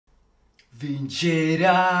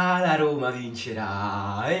Vincerà, la Roma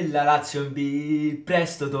vincerà e la Lazio in B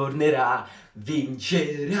presto tornerà.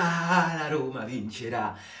 Vincerà, la Roma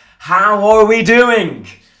vincerà. How are we doing?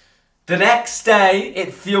 The next day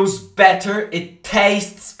it feels better, it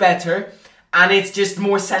tastes better, and it's just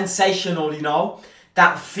more sensational, you know?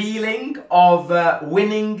 That feeling of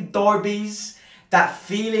winning derbies, that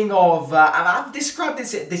feeling of, I've described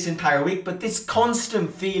this entire week, but this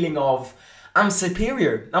constant feeling of I'm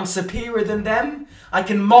superior than them, I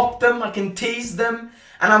can mock them, I can tease them,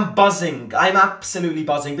 and I'm buzzing, I'm absolutely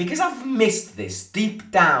buzzing, because I've missed this,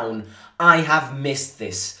 deep down, I have missed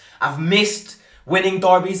this. I've missed winning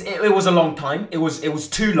derbies. It was a long time, it was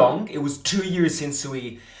too long, it was 2 years since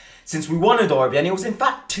we won a derby, and it was in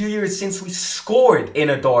fact 2 years since we scored in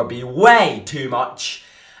a derby, way too much.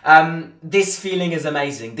 This feeling is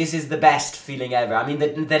amazing. This is the best feeling ever. I mean,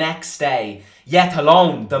 the next day, yet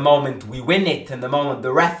alone the moment we win it and the moment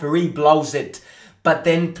the referee blows it, but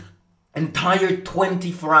then entire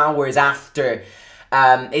 24 hours after,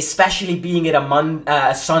 especially being at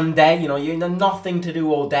a Sunday, you know, you have nothing to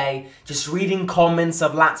do all day, just reading comments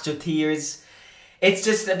of Lazio tears. It's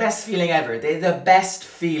just the best feeling ever. The best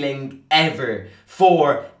feeling ever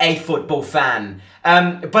for a football fan.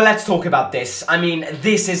 But let's talk about this. I mean,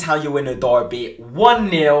 this is how you win a derby.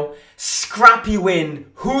 1-0, scrappy win.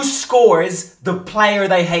 Who scores? The player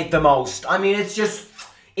they hate the most. I mean, it's just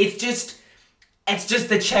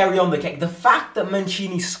the cherry on the cake. The fact that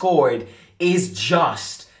Mancini scored is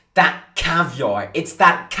just that caviar. It's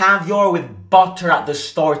that caviar with butter at the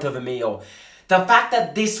start of a meal. The fact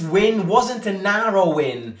that this win wasn't a narrow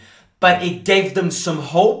win, but it gave them some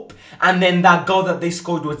hope. And then that goal that they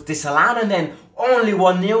scored was disallowed. And then only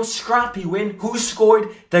 1-0, scrappy win. Who scored?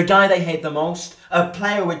 The guy they hate the most. A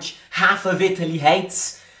player which half of Italy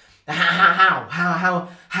hates.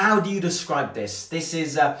 How do you describe this? This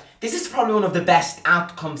is probably one of the best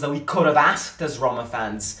outcomes that we could have asked as Roma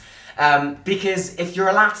fans. Because if you're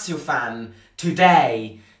a Lazio fan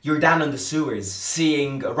today, you're down in the sewers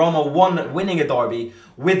seeing Roma winning a derby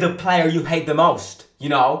with the player you hate the most, you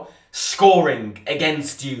know, scoring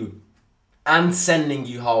against you and sending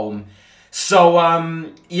you home. So,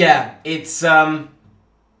 yeah, it's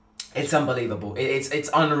unbelievable. It's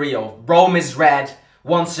unreal. Rome is red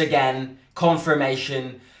once again,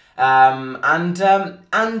 confirmation. And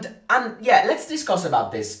yeah, let's discuss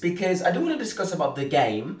about this, because I do want to discuss about the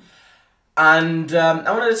game. And I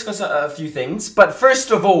want to discuss a few things. But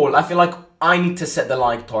first of all, I feel like I need to set the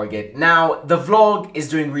like target. Now, the vlog is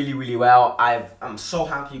doing really, really well. I'm so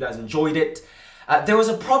happy you guys enjoyed it. There was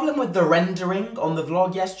a problem with the rendering on the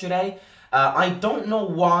vlog yesterday. I don't know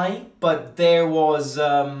why, but there was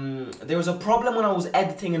a problem when I was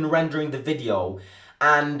editing and rendering the video.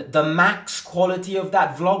 And the max quality of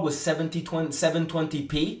that vlog was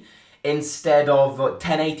 720p. Instead of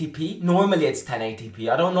 1080p. Normally it's 1080p.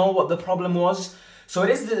 I don't know what the problem was. So it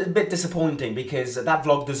is a bit disappointing, because that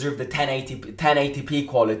vlog deserved the 1080p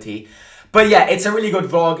quality. But yeah, it's a really good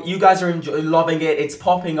vlog. You guys are loving it. It's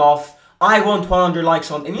popping off. I want 100 likes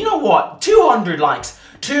on, and you know what? 200 likes.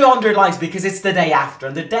 200 likes, because it's the day after.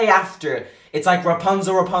 And the day after, it's like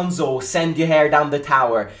Rapunzel, Rapunzel, send your hair down the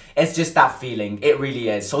tower. It's just that feeling. It really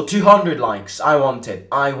is. So 200 likes. I want it.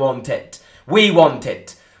 I want it. We want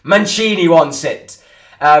it. Mancini wants it.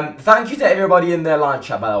 Thank you to everybody in the live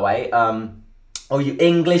chat, by the way. Oh, you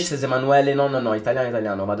English, says Emanuele. No,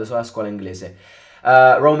 italiano, vado solo a scuola inglese.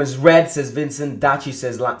 Rome is red, says Vincent. Daci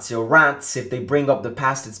says Lazio rats. If they bring up the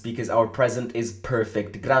past, it's because our present is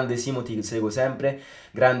perfect. Grande Simo, ti seguo sempre.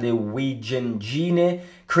 Grande Wigengine.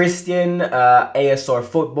 Christian, ASR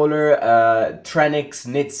footballer. Trenix,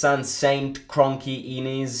 Nitsan, Saint, Cronky,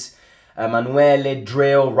 Inez, Emanuele,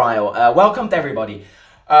 Drill, Ryle. Welcome to everybody.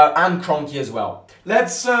 And Cronky as well.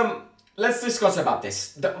 Let's discuss about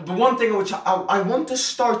this. The one thing which I want to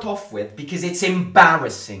start off with, because it's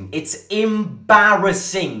embarrassing. It's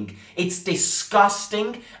embarrassing. It's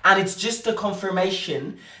disgusting. And it's just a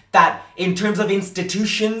confirmation that in terms of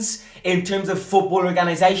institutions, in terms of football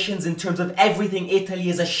organizations, in terms of everything, Italy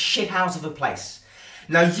is a shithouse of a place.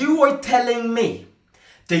 Now, you are telling me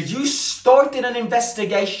that you started an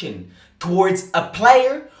investigation towards a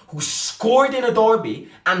player who scored in a derby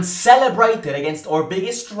and celebrated against our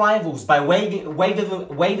biggest rivals by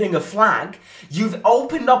waving a flag. You've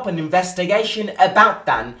opened up an investigation about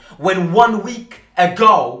that, when 1 week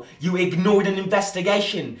ago you ignored an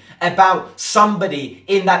investigation about somebody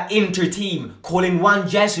in that Inter team calling Juan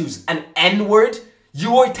Jesus an N-word.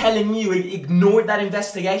 You are telling me you ignored that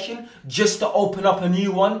investigation just to open up a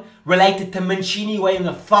new one related to Mancini waving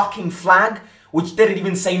a fucking flag, which didn't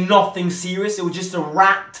even say nothing serious. It was just a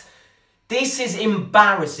rat This is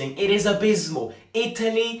embarrassing. It is abysmal.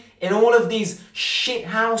 Italy, in all of these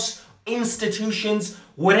shithouse institutions,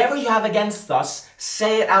 whatever you have against us,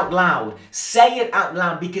 say it out loud. Say it out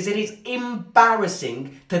loud, because it is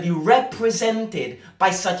embarrassing to be represented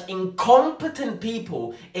by such incompetent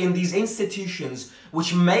people in these institutions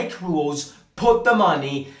which make rules, put the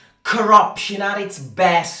money, corruption at its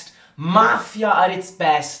best, mafia at its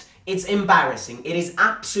best. It's embarrassing. It is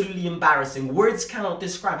absolutely embarrassing. Words cannot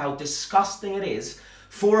describe how disgusting it is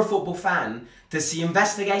for a football fan to see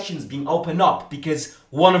investigations being opened up because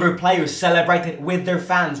one of our players celebrated with their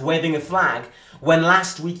fans waving a flag, when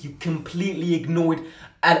last week you completely ignored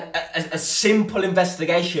a simple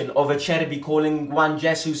investigation of Acerbi calling Juan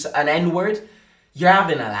Jesus an N-word. You're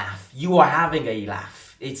having a laugh. You are having a laugh.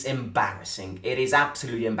 It's embarrassing. It is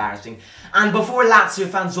absolutely embarrassing. And before Lazio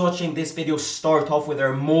fans watching this video start off with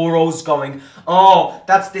their morals going, oh,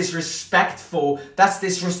 that's disrespectful, that's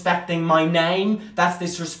disrespecting my name, that's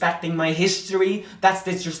disrespecting my history, that's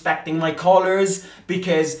disrespecting my colours,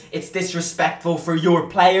 because it's disrespectful for your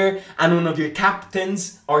player and one of your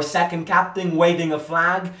captains, or second captain, waving a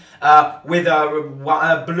flag with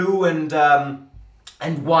a blue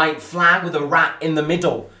and white flag with a rat in the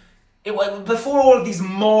middle. Before all of these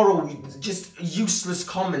moral, just useless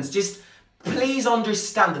comments, just please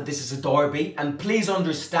understand that this is a derby, and please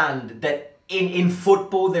understand that in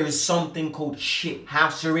football there is something called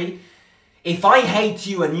shithousery. If I hate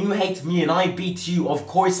you and you hate me and I beat you, of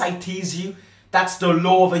course I tease you. That's the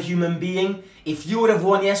law of a human being. If you would have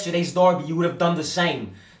won yesterday's derby, you would have done the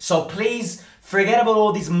same. So please, forget about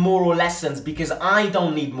all these moral lessons, because I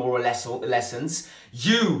don't need moral lessons.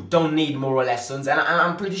 You don't need moral lessons. And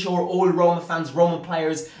I'm pretty sure all Roma fans, Roma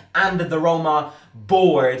players, and the Roma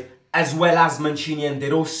board, as well as Mancini and De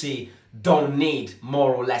Rossi, don't need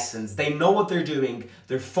moral lessons. They know what they're doing.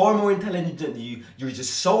 They're far more intelligent than you. You're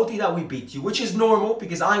just salty that we beat you, which is normal,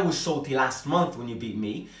 because I was salty last month when you beat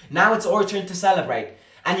me. Now it's our turn to celebrate.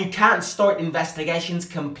 And you can't start investigations,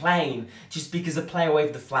 complain, just because a player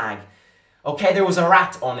waved the flag. Okay, there was a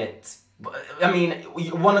rat on it. I mean,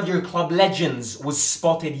 one of your club legends was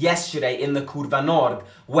spotted yesterday in the Curva Nord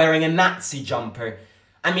wearing a Nazi jumper.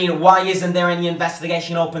 I mean, why isn't there any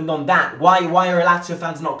investigation opened on that? Why are Lazio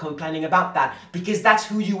fans not complaining about that? Because that's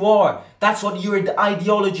who you are. That's what your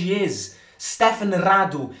ideology is. Stefan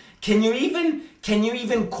Radu. Can you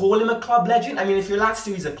even call him a club legend? I mean, if you're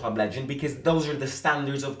Lazio, he's a club legend, because those are the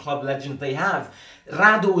standards of club legends they have.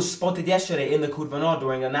 Radu was spotted yesterday in the Curva Nord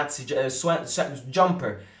wearing a Nazi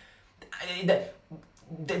jumper.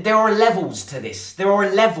 There are levels to this. There are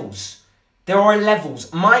levels. There are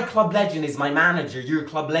levels. My club legend is my manager. Your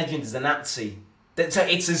club legend is a Nazi. So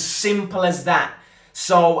it's as simple as that.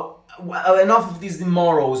 So enough of these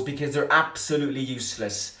morals, because they're absolutely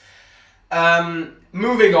useless.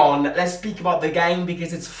 Moving on, let's speak about the game,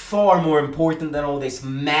 because it's far more important than all this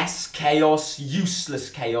mess, chaos, useless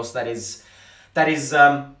chaos that is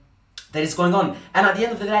going on. And at the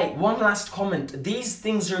end of the day, one last comment. These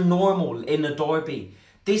things are normal in a derby.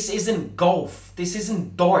 This isn't golf. This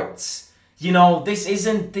isn't darts. You know, this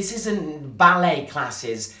isn't ballet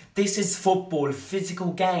classes. This is football,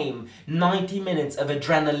 physical game. 90 minutes of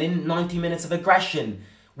adrenaline, 90 minutes of aggression.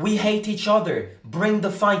 We hate each other. Bring the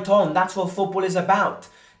fight on. That's what football is about.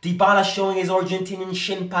 Dybala showing his Argentinian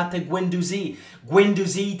shin pad to Guendouzi.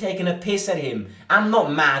 Guendouzi taking a piss at him. I'm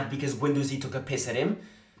not mad because Guendouzi took a piss at him.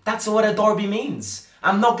 That's what a derby means.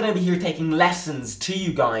 I'm not going to be here taking lessons to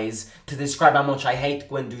you guys to describe how much I hate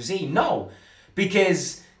Guendouzi. No,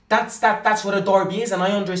 because that's what a derby is, and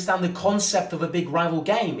I understand the concept of a big rival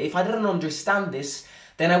game. If I didn't understand this,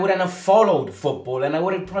 then I wouldn't have followed football, and I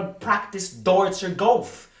would have practiced darts or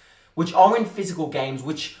golf, which aren't physical games,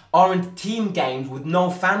 which aren't team games with no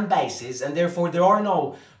fan bases, and therefore there are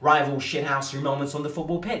no rival shithousery moments on the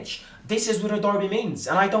football pitch. This is what a derby means,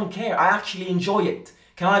 and I don't care. I actually enjoy it.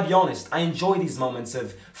 Can I be honest? I enjoy these moments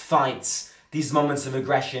of fights, these moments of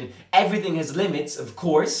aggression. Everything has limits, of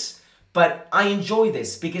course, but I enjoy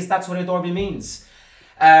this because that's what a derby means.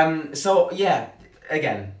 So yeah,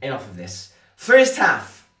 again, enough of this. First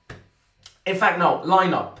half. In fact, no,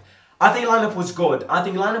 lineup. I think lineup was good. I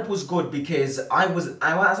think lineup was good because I was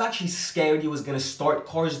actually scared he was going to start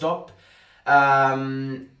Karsdorp.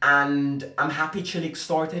 And I'm happy Cilic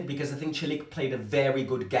started because I think Cilic played a very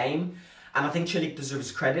good game. And I think Cilic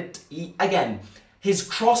deserves credit. Again, his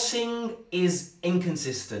crossing is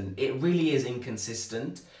inconsistent. It really is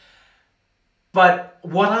inconsistent. But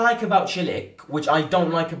what I like about Cilic, which I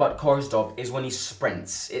don't like about Karsdorp, is when he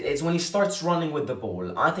sprints. It's when he starts running with the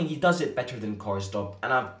ball. I think he does it better than Karsdorp.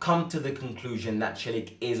 And I've come to the conclusion that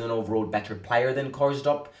Cilic is an overall better player than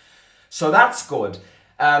Karsdorp. So that's good.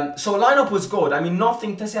 So lineup was good. I mean,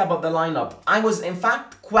 nothing to say about the lineup. I was in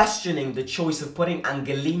fact questioning the choice of putting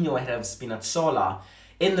Angelino ahead of Spinazzola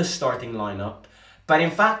in the starting lineup, but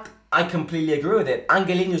in fact I completely agree with it.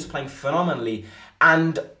 Angelino is playing phenomenally,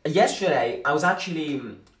 and yesterday I was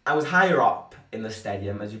higher up in the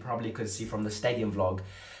stadium, as you probably could see from the stadium vlog.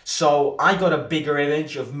 So I got a bigger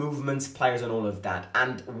image of movements, players and all of that.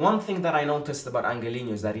 And one thing that I noticed about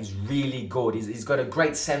Angelino is that he's really good. He's got a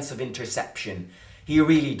great sense of interception. He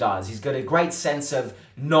really does. He's got a great sense of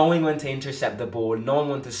knowing when to intercept the ball, knowing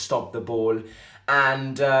when to stop the ball.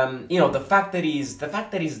 And, you know, the fact that he's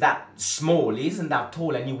that small, he isn't that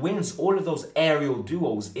tall, and he wins all of those aerial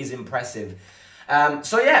duels is impressive.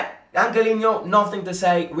 So yeah, Angelino, nothing to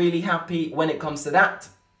say. Really happy when it comes to that.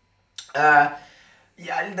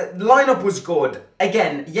 Yeah, the lineup was good.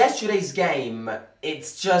 Again, yesterday's game,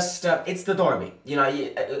 it's just, it's the derby. You know,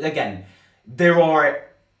 again, there are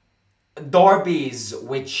derbies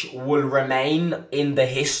which will remain in the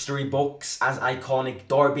history books as iconic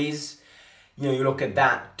derbies. You know, you look at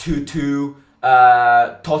that 2-2,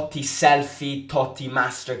 Totti selfie, Totti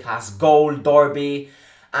masterclass goal derby,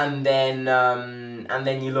 and then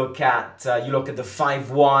you look at the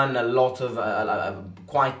 5-1, a lot of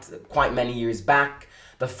quite many years back,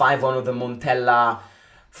 the 5-1 of the Montella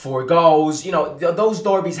 4 goals. You know, those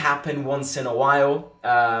derbies happen once in a while,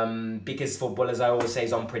 because football, as I always say,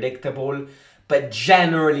 is unpredictable. But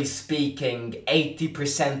generally speaking,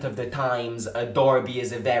 80% of the times a derby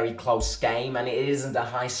is a very close game, and it isn't a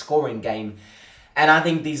high-scoring game. And I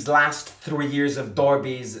think these last 3 years of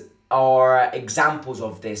derbies are examples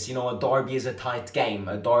of this. You know, a derby is a tight game.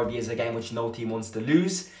 A derby is a game which no team wants to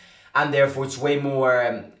lose, and therefore it's way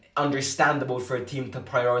more understandable for a team to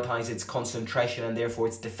prioritize its concentration and therefore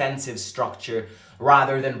its defensive structure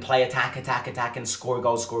rather than play attack, and score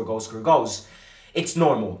goals. It's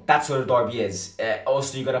normal. That's what a derby is.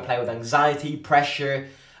 Also, you got to play with anxiety, pressure,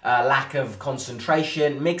 lack of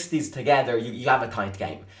concentration. Mix these together, you have a tight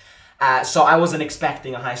game. So I wasn't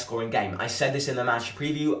expecting a high-scoring game. I said this in the match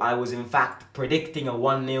preview. I was, in fact, predicting a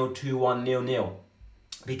 1-0, 2-1, 0-0.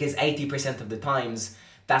 Because 80% of the times,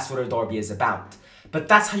 that's what a derby is about. But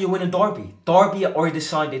that's how you win a derby. Derby are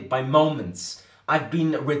decided by moments. I've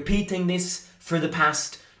been repeating this for the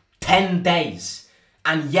past 10 days.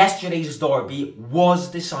 And yesterday's derby was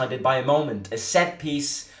decided by a moment. A set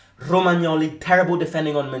piece, Romagnoli, terrible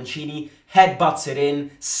defending on Mancini, headbutts it in,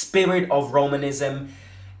 spirit of Romanism.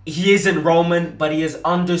 He isn't Roman, but he has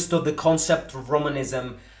understood the concept of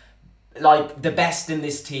Romanism like the best in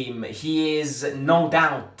this team. He is no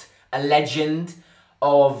doubt a legend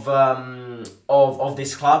of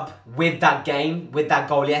this club. With that game, with that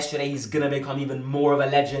goal yesterday, he's gonna become even more of a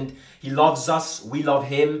legend. He loves us, we love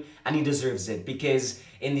him, and he deserves it, because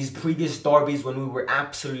in these previous derbies when we were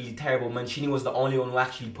absolutely terrible, Mancini was the only one who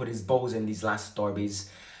actually put his balls in these last derbies.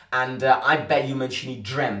 And I bet you Mancini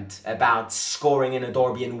dreamt about scoring in a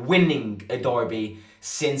derby and winning a derby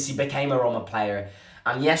since he became a Roma player.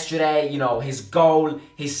 And yesterday, you know, his goal,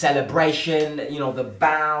 his celebration, you know, the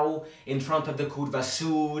bow in front of the Curva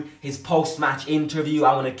Sud, his post-match interview.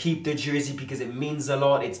 I want to keep the jersey because it means a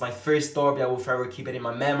lot. It's my first derby. I will forever keep it in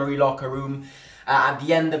my memory locker room. At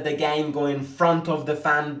the end of the game, going in front of the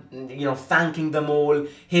fan, you know, thanking them all.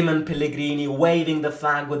 Him and Pellegrini waving the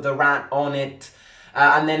flag with the rat on it.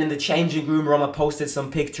 And then in the changing room, Roma posted some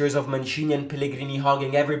pictures of Mancini and Pellegrini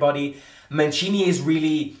hugging everybody. Mancini is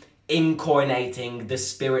really incarnating the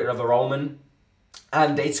spirit of a Roman,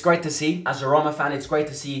 and it's great to see. As a Roma fan, it's great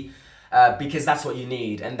to see, because that's what you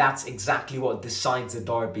need, and that's exactly what decides a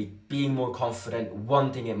derby. Being more confident,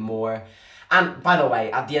 wanting it more. And by the way,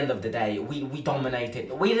 at the end of the day, we dominated.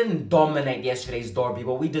 We didn't dominate yesterday's derby,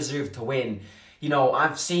 but we deserved to win. You know,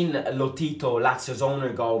 I've seen Lotito, Lazio's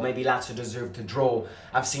owner, go, maybe Lazio deserved to draw.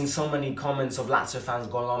 I've seen so many comments of Lazio fans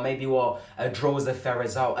going, oh, maybe a draw is a fair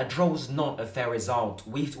result. A draw is not a fair result.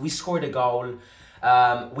 We scored a goal.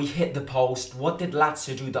 We hit the post. What did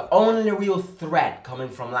Lazio do? The only real threat coming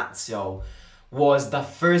from Lazio was the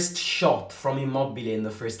first shot from Immobile in the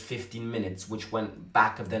first 15 minutes, which went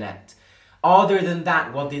back of the net. Other than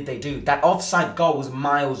that, what did they do? That offside goal was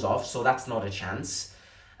miles off, so that's not a chance.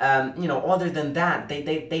 You know, other than that, they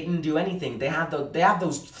didn't do anything. They have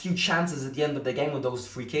those few chances at the end of the game with those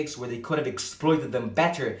free kicks where they could have exploited them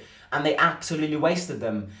better, and they absolutely wasted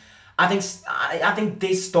them. I think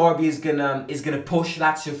this derby is gonna push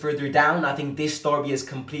Lazio further down. I think this derby has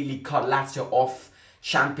completely cut Lazio off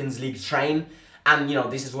Champions League train. And, you know,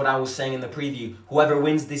 this is what I was saying in the preview. Whoever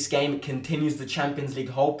wins this game continues the Champions League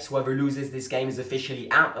hopes. Whoever loses this game is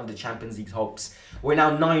officially out of the Champions League hopes. We're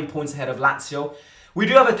now 9 points ahead of Lazio. We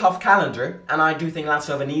do have a tough calendar, and I do think Lazio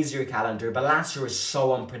have an easier calendar, but Lazio is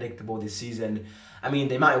so unpredictable this season. I mean,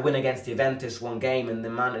 they might win against Juventus one game, and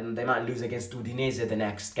they might lose against Udinese the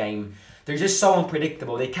next game. They're just so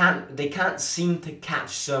unpredictable. They can't seem to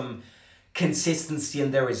catch some consistency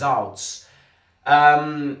in their results.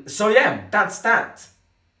 So yeah, that's that.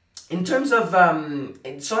 In terms of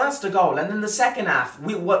so that's the goal, and then the second half.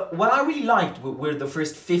 What I really liked were the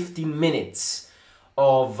first 15 minutes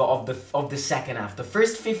of the second half. The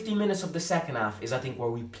first 15 minutes of the second half is, I think, where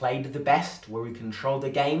we played the best, where we controlled the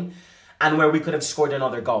game, and where we could have scored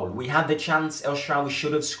another goal. We had the chance. El Shaarawy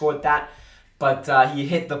should have scored that, but he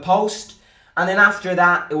hit the post. And then after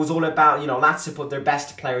that, it was all about, Lazio put their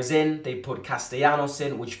best players in. They put Castellanos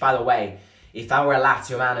in, which, by the way, if I were a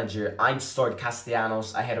Lazio manager, I'd start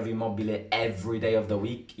Castellanos ahead of Immobile every day of the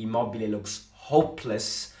week. Immobile looks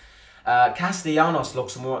hopeless. Castellanos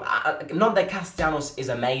looks more... not that Castellanos is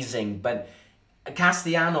amazing, but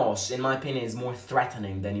Castellanos, in my opinion, is more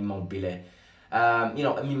threatening than Immobile.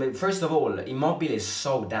 First of all, Immobile is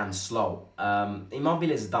so damn slow.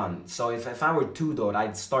 Immobile is done. So if I were Tudor,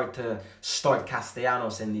 I'd start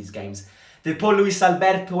Castellanos in these games. They put Luis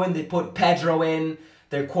Alberto in, they put Pedro in.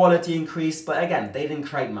 Their quality increased, but again, they didn't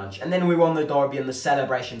create much. And then we won the derby and the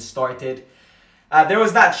celebration started. There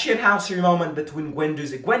was that shithousery moment between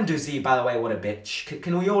Guendouzi. Guendouzi, by the way, what a bitch.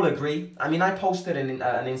 Can we all agree? I mean, I posted an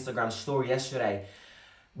Instagram story yesterday.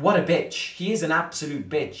 What a bitch. He is an absolute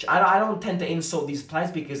bitch. I don't tend to insult these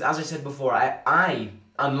players because, as I said before, I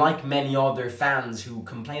unlike many other fans who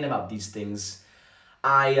complain about these things,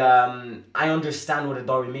 I understand what a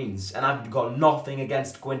derby means, and I've got nothing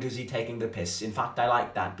against Guendouzi taking the piss. In fact, I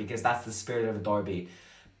like that because that's the spirit of a derby.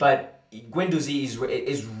 But Guendouzi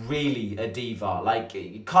is really a diva.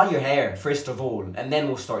 Like, cut your hair first of all, and then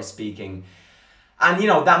we'll start speaking. And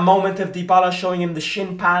that moment of Dybala showing him the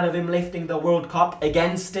shin pad of him lifting the World Cup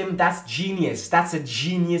against him, that's genius. That's a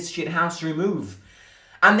genius shithousery move.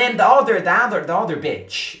 And then the other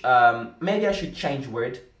bitch. Maybe I should change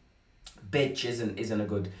word. Bitch isn't a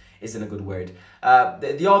good word.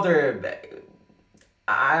 The other,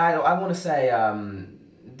 I want to say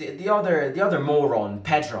the other moron,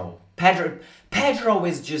 Pedro. Pedro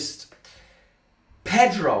is just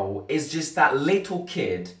that little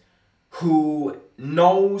kid who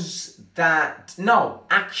knows that... No,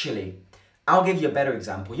 actually, I'll give you a better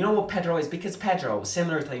example. You know what Pedro is? Because Pedro,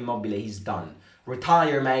 similar to Immobile, he's done.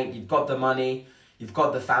 Retire, mate. You've got the money. You've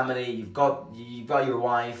got the family, you've got your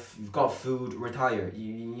wife, you've got food, retire.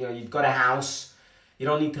 You've got a house, you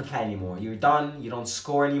don't need to play anymore. You're done, you don't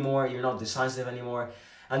score anymore, you're not decisive anymore,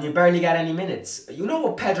 and you barely get any minutes. You know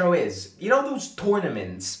what Pedro is? You know those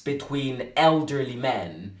tournaments between elderly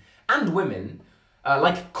men and women,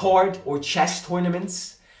 like card or chess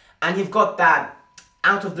tournaments? And you've got that,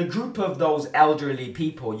 out of the group of those elderly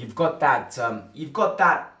people, you've got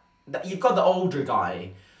the older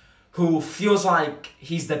guy who feels like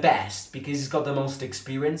he's the best because he's got the most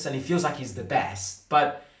experience and he feels like he's the best,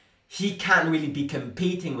 but he can't really be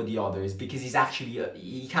competing with the others because he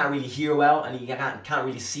can't really hear well and he can't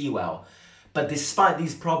really see well. But despite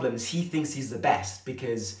these problems, he thinks he's the best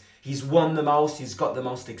because he's won the most, he's got the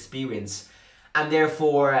most experience, and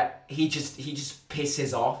therefore he just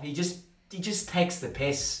pisses off. He just takes the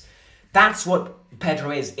piss. That's what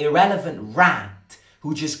Pedro is, irrelevant rat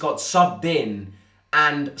who just got subbed in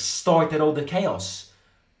and started all the chaos.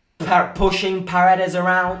 Pushing Paredes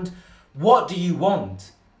around. What do you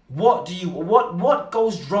want? What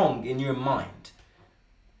goes wrong in your mind?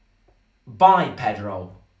 Bye,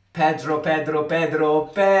 Pedro. Pedro.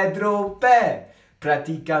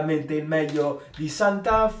 Praticamente il meglio di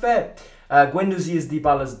Santa Fe. Guendouzi is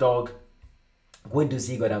Dybala's dog.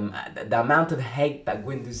 Guendouzi got the amount of hate that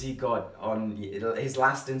Guendouzi got on his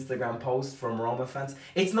last Instagram post from Roma fans.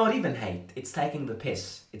 It's not even hate. It's taking the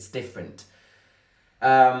piss. It's different.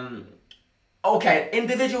 Okay,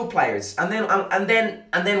 individual players, and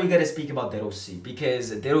then we gotta speak about De Rossi because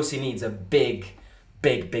De Rossi needs a big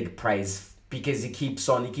praise because he keeps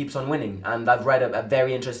on winning. And I've read a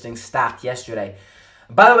very interesting stat yesterday.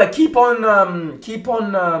 By the way, keep on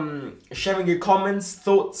sharing your comments,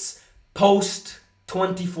 thoughts. Post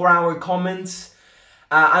 24-hour comments,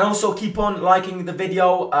 and also keep on liking the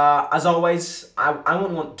video. As always, I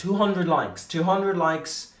want 200 likes. 200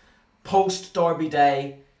 likes post derby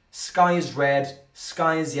day. Sky is red,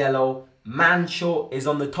 sky is yellow. Mancho is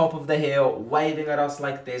on the top of the hill, waving at us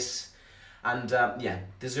like this, and yeah,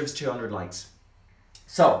 deserves 200 likes.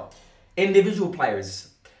 So, individual players.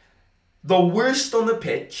 The worst on the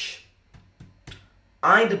pitch,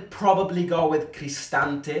 I'd probably go with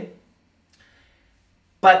Cristante.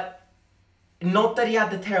 But Not that he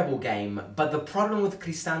had the terrible game, but the problem with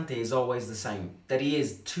Cristante is always the same. That he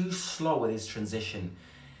is too slow with his transition.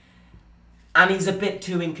 And he's a bit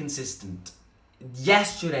too inconsistent.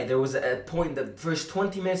 Yesterday, there was a point, the first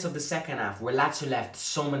 20 minutes of the second half, where Lazio left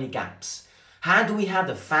so many gaps. Had we had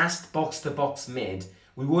a fast box-to-box mid,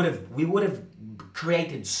 we would have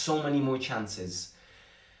created so many more chances.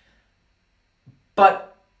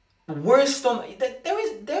 But worst on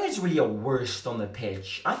there is really a worst on the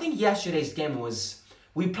pitch. I think yesterday's game was,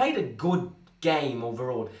 we played a good game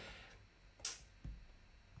overall.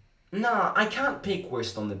 Nah, I can't pick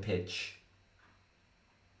worst on the pitch.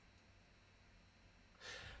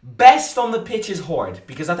 Best on the pitch is hard,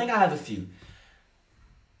 because I think I have a few.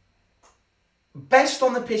 Best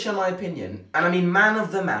on the pitch, in my opinion, and I mean man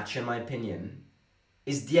of the match, in my opinion,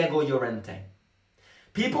 is Diego Llorente.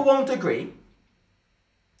 People won't agree,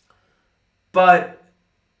 but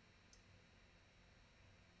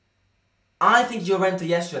I think Llorente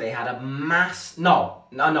yesterday had a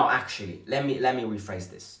actually, let me rephrase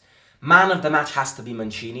this. Man of the match has to be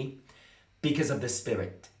Mancini, because of the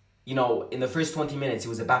spirit. You know, in the first 20 minutes, he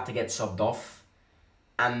was about to get subbed off,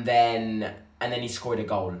 and then he scored a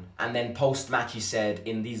goal. And then post-match, he said,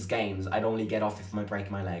 in these games, I'd only get off if I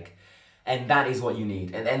break my leg. And that is what you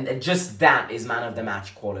need. And just that is man of the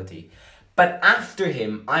match quality. But after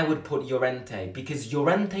him, I would put Llorente, because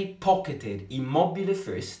Llorente pocketed Immobile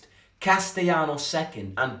first, Castellanos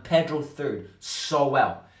second, and Pedro third so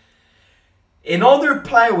well. Another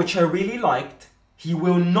player which I really liked, he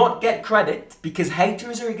will not get credit, because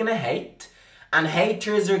haters are going to hate, and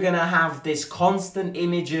haters are going to have this constant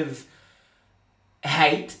image of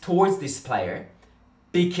hate towards this player,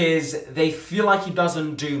 because they feel like he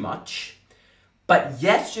doesn't do much. But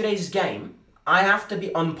yesterday's game, I have to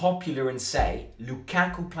be unpopular and say,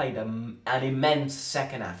 Lukaku played an immense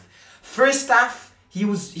second half. First half, he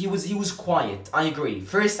was quiet, I agree.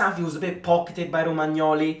 First half, he was a bit pocketed by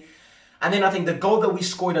Romagnoli. And then I think the goal that we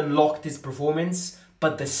scored unlocked his performance.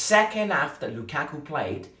 But the second half that Lukaku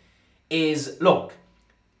played is, look,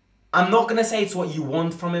 I'm not going to say it's what you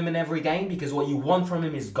want from him in every game, because what you want from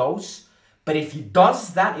him is goals. But if he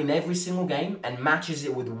does that in every single game and matches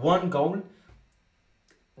it with one goal,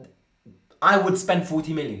 I would spend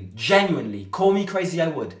 40 million. Genuinely. Call me crazy, I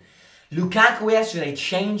would. Lukaku yesterday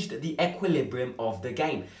changed the equilibrium of the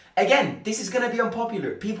game. Again, this is going to be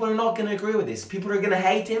unpopular. People are not going to agree with this. People are going to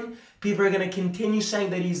hate him. People are going to continue saying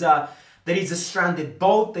that he's a stranded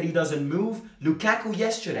boat, that he doesn't move. Lukaku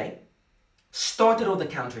yesterday started all the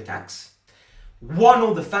counterattacks, won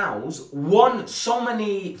all the fouls, won so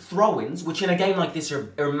many throw-ins, which in a game like this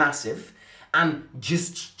are massive, and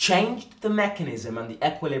just changed the mechanism and the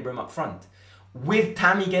equilibrium up front, with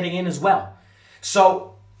Tammy getting in as well.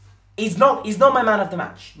 So he's not my man of the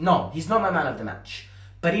match. No, he's not my man of the match.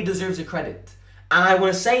 But he deserves a credit. And I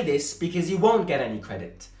want to say this because he won't get any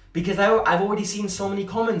credit. Because I've already seen so many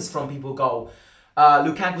comments from people go,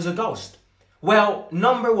 Lukaku's a ghost. Well,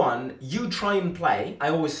 number one, you try and play, I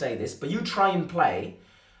always say this, but you try and play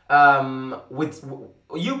you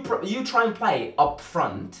try and play up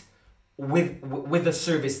front with the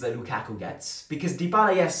service that Lukaku gets. Because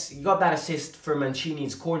Dybala, yes, he got that assist for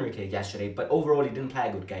Mancini's corner kick yesterday, but overall he didn't play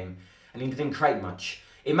a good game and he didn't create much.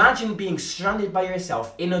 Imagine being stranded by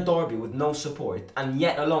yourself in a derby with no support and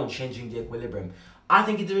yet alone changing the equilibrium. I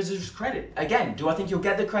think he deserves credit. Again, do I think he'll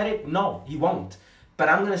get the credit? No, he won't. But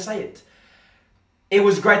I'm going to say it. It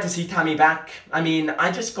was great to see Tammy back. I mean,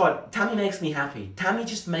 Tammy makes me happy. Tammy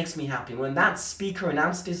just makes me happy. When that speaker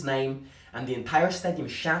announced his name and the entire stadium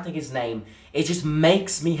shouting his name, it just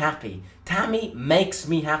makes me happy. Tammy makes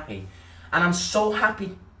me happy. And I'm so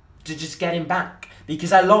happy to just get him back.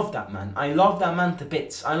 Because I love that man. I love that man to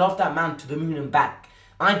bits. I love that man to the moon and back.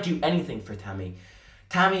 I'd do anything for Tammy.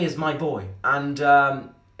 Tammy is my boy. And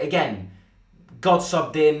again, got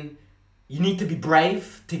subbed in. You need to be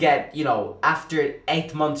brave to get, after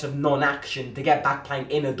 8 months of non-action, to get back playing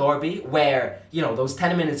in a derby where, those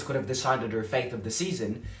 10 minutes could have decided the fate of the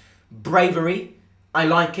season. Bravery, I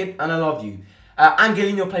like it, and I love you.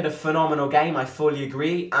 Angelino played a phenomenal game, I fully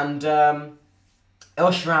agree, and El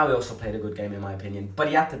Shaarawy also played a good game in my opinion, but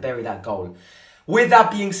he had to bury that goal. With that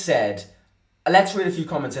being said, let's read a few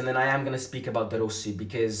comments and then I am going to speak about De Rossi,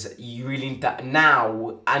 because you really need to,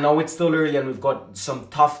 now, I know it's still early and we've got some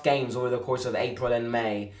tough games over the course of April and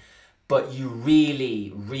May, but you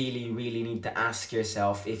really, really, really need to ask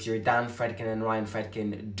yourself, if you're Dan Fredkin and Ryan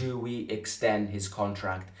Fredkin, do we extend his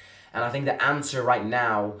contract? And I think the answer right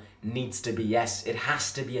now needs to be yes. It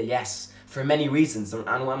has to be a yes for many reasons, and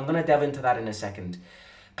I'm going to delve into that in a second.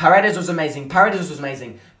 Paredes was amazing. Paredes was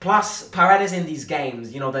amazing. Plus, Paredes in these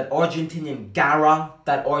games, you know, that Argentinian Gara,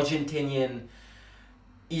 that Argentinian...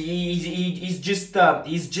 He's just,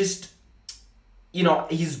 you know,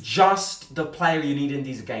 he's just the player you need in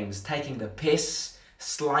these games. Taking the piss,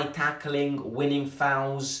 slide tackling, winning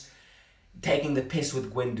fouls, taking the piss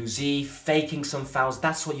with Guendouzi, faking some fouls.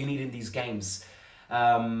 That's what you need in these games.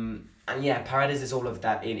 And yeah, Paredes is all of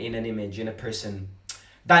that in an image, in a person.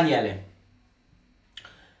 Daniele.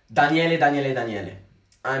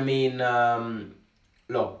 I mean,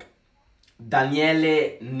 look,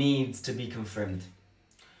 Daniele needs to be confirmed.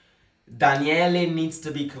 Daniele needs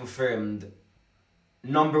to be confirmed.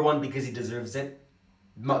 Number one, because he deserves it.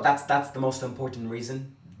 That's the most important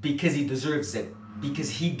reason. Because he deserves it.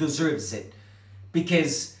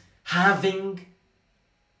 Because having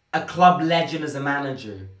a club legend as a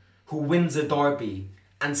manager who wins a derby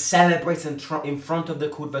and celebrates in front of the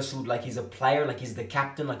Curva Sud like he's a player, like he's the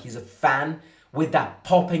captain, like he's a fan, with that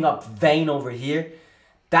popping up vein over here,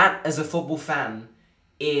 that as a football fan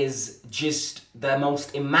is just the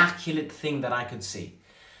most immaculate thing that I could see.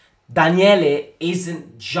 Daniele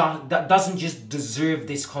doesn't just deserve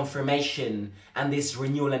this confirmation and this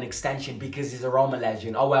renewal and extension because he's a Roma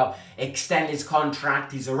legend. Oh well, extend his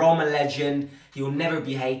contract, he's a Roma legend, he will never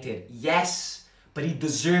be hated. Yes, but he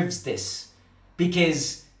deserves this.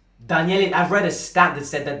 Because Daniele, I've read a stat that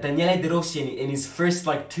said that Daniele De Rossi in his first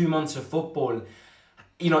 2 months of football,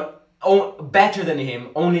 you know, better than him,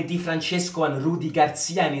 only Di Francesco and Rudi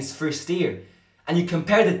Garcia in his first year. And you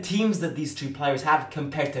compare the teams that these two players have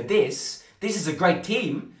compared to this is a great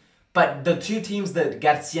team, but the two teams that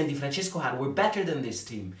Garcia and Di Francesco had were better than this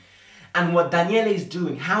team. And what Daniele is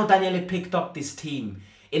doing, how Daniele picked up this team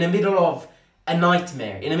in the middle of a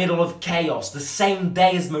nightmare, in the middle of chaos, the same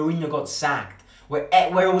day as Mourinho got sacked, where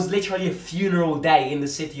it was literally a funeral day in the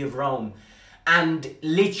city of Rome, and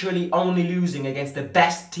literally only losing against the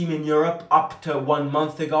best team in Europe up to 1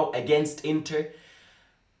 month ago against Inter,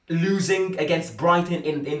 losing against Brighton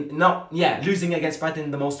losing against Brighton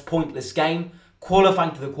in the most pointless game,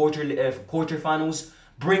 qualifying to the quarterfinals,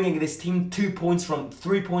 bringing this team 3 points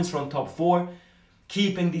from top 4,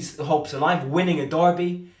 keeping these hopes alive, winning a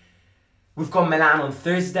derby. We've got Milan on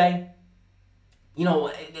Thursday. You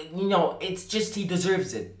know, it's just he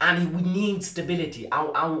deserves it, and we need stability.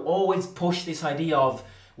 I'll always push this idea of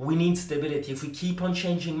we need stability. If we keep on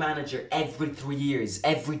changing manager every 3 years,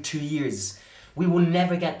 every 2 years, we will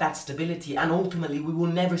never get that stability, and ultimately we will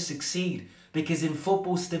never succeed, because in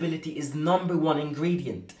football stability is #1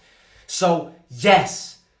 ingredient. So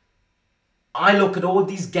yes, I look at all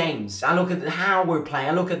these games, I look at how we're playing,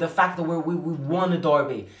 I look at the fact that we won a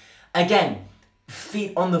derby. Again,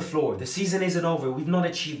 feet on the floor. The season isn't over. We've not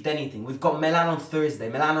achieved anything. We've got Milan on Thursday.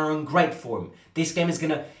 Milan are in great form. This game is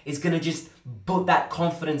gonna just put that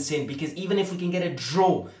confidence in, because even if we can get a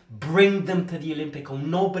draw, bring them to the Olimpico.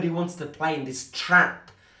 Nobody wants to play in this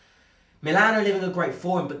trap. Milan are living a great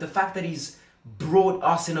form, but the fact that he's brought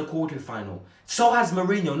us in a quarterfinal, so has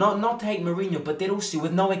Mourinho. Not to hate Mourinho, but De Rossi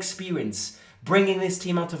with no experience, bringing this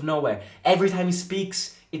team out of nowhere. Every time he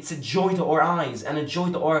speaks, it's a joy to our eyes and a joy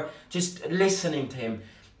to our just listening to him.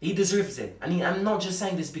 He deserves it. And I'm not just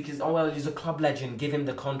saying this because, oh well, he's a club legend, give him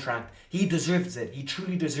the contract. He deserves it. He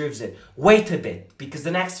truly deserves it. Wait a bit, because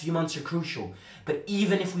the next few months are crucial. But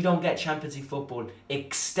even if we don't get Champions League football,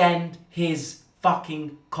 extend his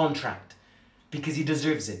fucking contract, because he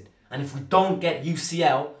deserves it. And if we don't get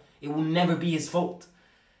UCL, it will never be his fault.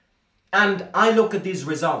 And I look at these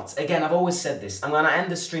results. Again, I've always said this. I'm going to end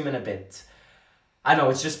the stream in a bit. I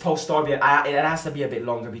know, it's just post-derby. It has to be a bit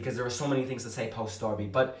longer because there are so many things to say post-derby.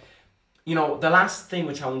 But, you know, the last thing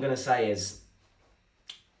which I'm going to say is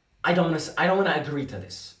I don't want to agree to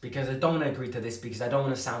this. Because I don't want to agree to this because I don't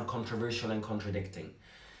want to sound controversial and contradicting.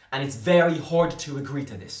 And it's very hard to agree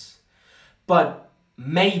to this. But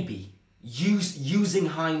maybe, using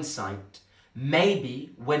hindsight,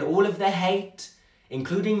 maybe when all of the hate,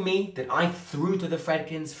 including me, that I threw to the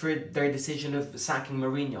Fredkins for their decision of sacking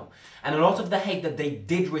Mourinho, and a lot of the hate that they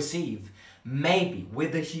did receive, maybe,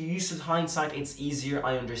 with the use of hindsight, it's easier,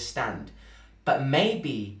 I understand. But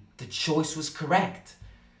maybe the choice was correct.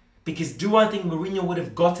 Because do I think Mourinho would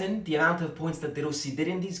have gotten the amount of points that De Rossi did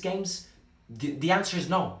in these games? The answer is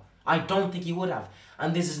no. I don't think he would have.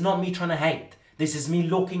 And this is not me trying to hate. This is me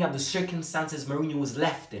looking at the circumstances Mourinho was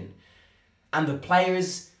left in. And the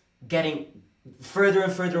players getting further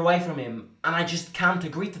and further away from him, and I just can't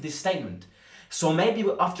agree to this statement. So maybe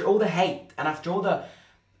after all the hate and after all the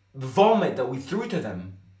vomit that we threw to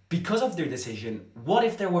them because of their decision, what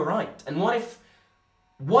if they were right? And what if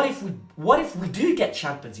we do get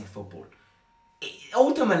Champions League football?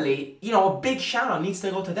 ultimately, you know, a big shout out needs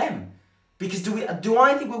to go to them. Because do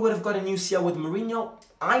I think we would have got a UCL with Mourinho?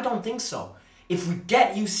 I don't think so. If we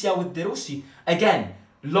get UCL with De Rossi, again,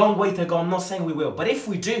 long way to go. I'm not saying we will. But if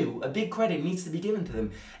we do, a big credit needs to be given to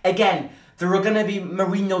them. Again, there are going to be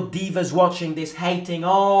Mourinho divas watching this, hating,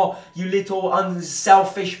 oh, you little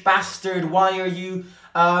unselfish bastard, why are you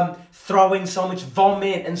throwing so much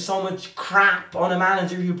vomit and so much crap on a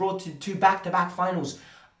manager who brought two back-to-back finals?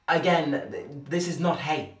 Again, this is not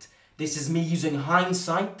hate. This is me using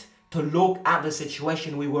hindsight to look at the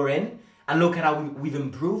situation we were in and look at how we've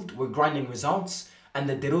improved. We're grinding results, and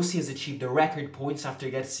that De Rossi has achieved the record points after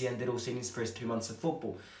Garcia and De Rossi in his first 2 months of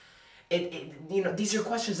football. You know, these are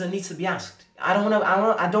questions that needs to be asked. I don't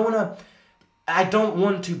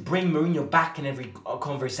want to bring Mourinho back in every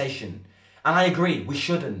conversation, and I agree we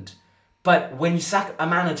shouldn't. But when you sack a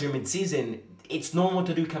manager mid-season, it's normal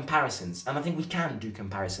to do comparisons, and I think we can do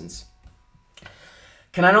comparisons.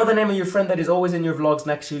 Can I know the name of your friend that is always in your vlogs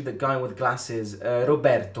next to you, the guy with glasses?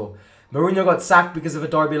 Roberto. Mourinho got sacked because of a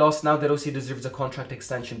derby loss. Now De Rossi deserves a contract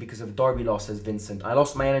extension because of a derby loss, says Vincent. I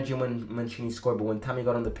lost my energy when Mancini scored, but when Tammy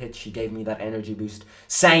got on the pitch, he gave me that energy boost.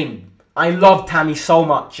 Same. I love Tammy so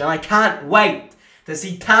much, and I can't wait to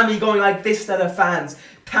see Tammy going like this to the fans.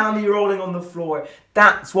 Tammy rolling on the floor.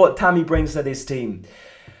 That's what Tammy brings to this team.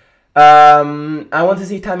 I want to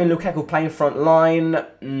see Tammy and Lukaku playing front line.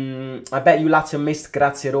 I bet you Lazio missed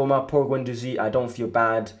Grazie Roma. Poor Guendouzi. I don't feel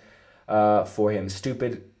bad for him.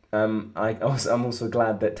 Stupid. I'm also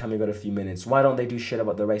glad that Tammy got a few minutes. Why don't they do shit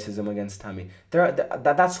about the racism against Tammy?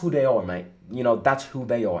 That's who they are, mate. You know, that's who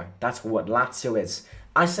they are. That's what Lazio is.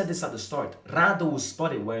 I said this at the start. Radu was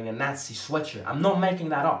spotted wearing a Nazi sweatshirt. I'm not making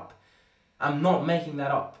that up. I'm not making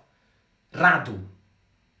that up. Radu,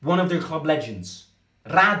 one of their club legends.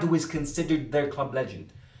 Radu is considered their club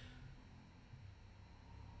legend.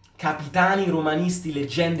 Capitani, Romanisti,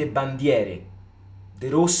 Leggende, Bandiere. De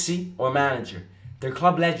Rossi, or manager. Their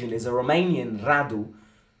club legend is a Romanian Radu.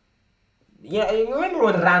 Yeah, you remember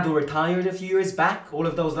when Radu retired a few years back? All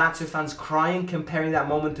of those Lazio fans crying, comparing that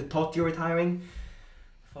moment to Totti retiring.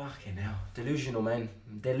 Fucking hell. Delusional, man.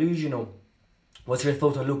 Delusional. What's your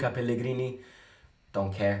thought on Luca Pellegrini?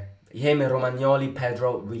 Don't care. Him and Romagnoli,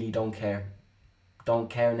 Pedro, really don't care. Don't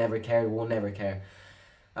care, never care, will never care.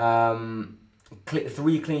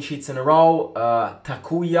 3 clean sheets in a row.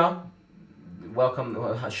 Takuya, welcome,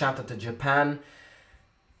 shout out to Japan.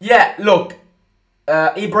 Yeah, look,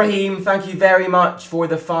 Ibrahim, thank you very much for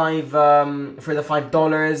the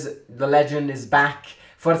 $5. The legend is back.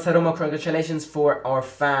 Forza Roma, congratulations for our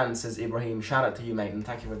fans, says Ibrahim. Shout out to you, mate, and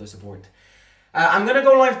thank you for the support. I'm going to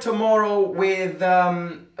go live tomorrow with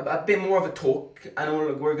a bit more of a talk, and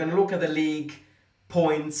we're going to look at the league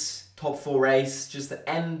points, top 4 race, just to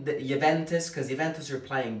end Juventus, because Juventus are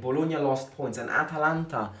playing. Bologna lost points, and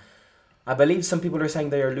Atalanta, I believe some people are saying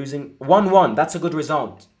they are losing 1-1. That's a good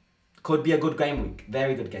result. Could be a good game week.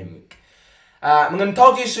 Very good game week. I'm going to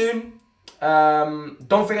talk to you soon.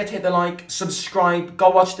 Don't forget to hit the like, subscribe,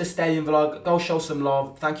 go watch the stadium vlog, go show some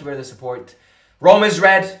love. Thank you for the support. Rome is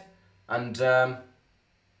red, and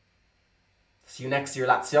see you next year,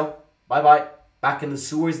 Lazio. Bye bye. Back in the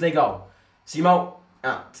sewers they go. Simo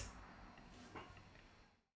out.